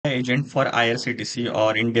agent for IRCTC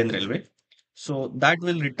or Indian Railway. So that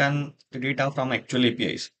will return the data from actual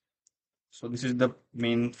APIs. So this is the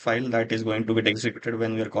main file that is going to get executed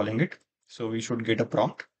when we are calling it. So we should get a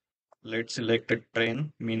prompt. Let's select a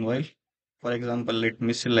train. Meanwhile, for example, let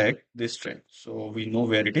me select this train. So we know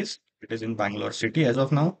where it is. It is in Bangalore city as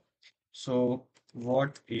of now. So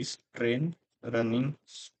what is train running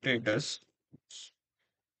status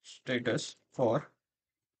for?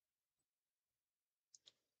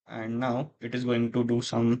 And now it is going to do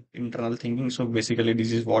some internal thinking. So basically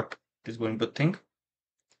this is what it is going to think.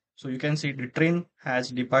 So you can see the train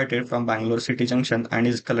has departed from Bangalore City Junction and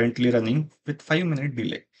is currently running with 5-minute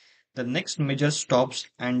delay. The next major stops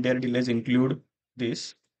and their delays include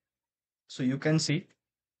this. So you can see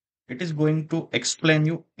it is going to explain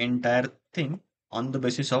you entire thing on the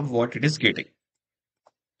basis of what it is getting.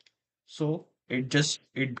 So it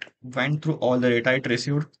went through all the data it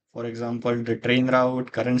received. For example, the train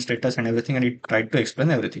route, current status and everything, and it tried to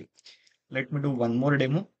explain everything. Let me do one more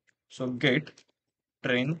demo. So get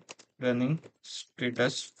train running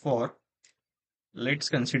status for, let's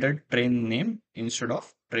consider train name instead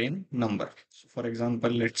of train number. So for example,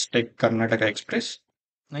 let's take Karnataka Express.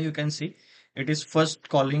 Now you can see it is first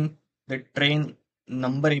calling the train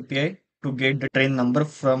number API to get the train number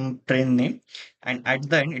from train name, and at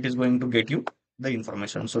the end it is going to get you the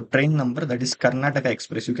information. So train number, that is Karnataka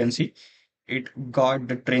Express, you can see it got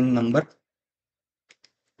the train number,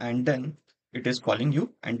 and then it is calling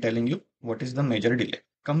you and telling you what is the major delay.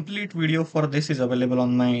 Complete video for this is available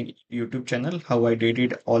on my YouTube channel, how I did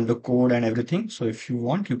it, all the code and everything. So if you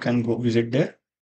want, you can go visit there.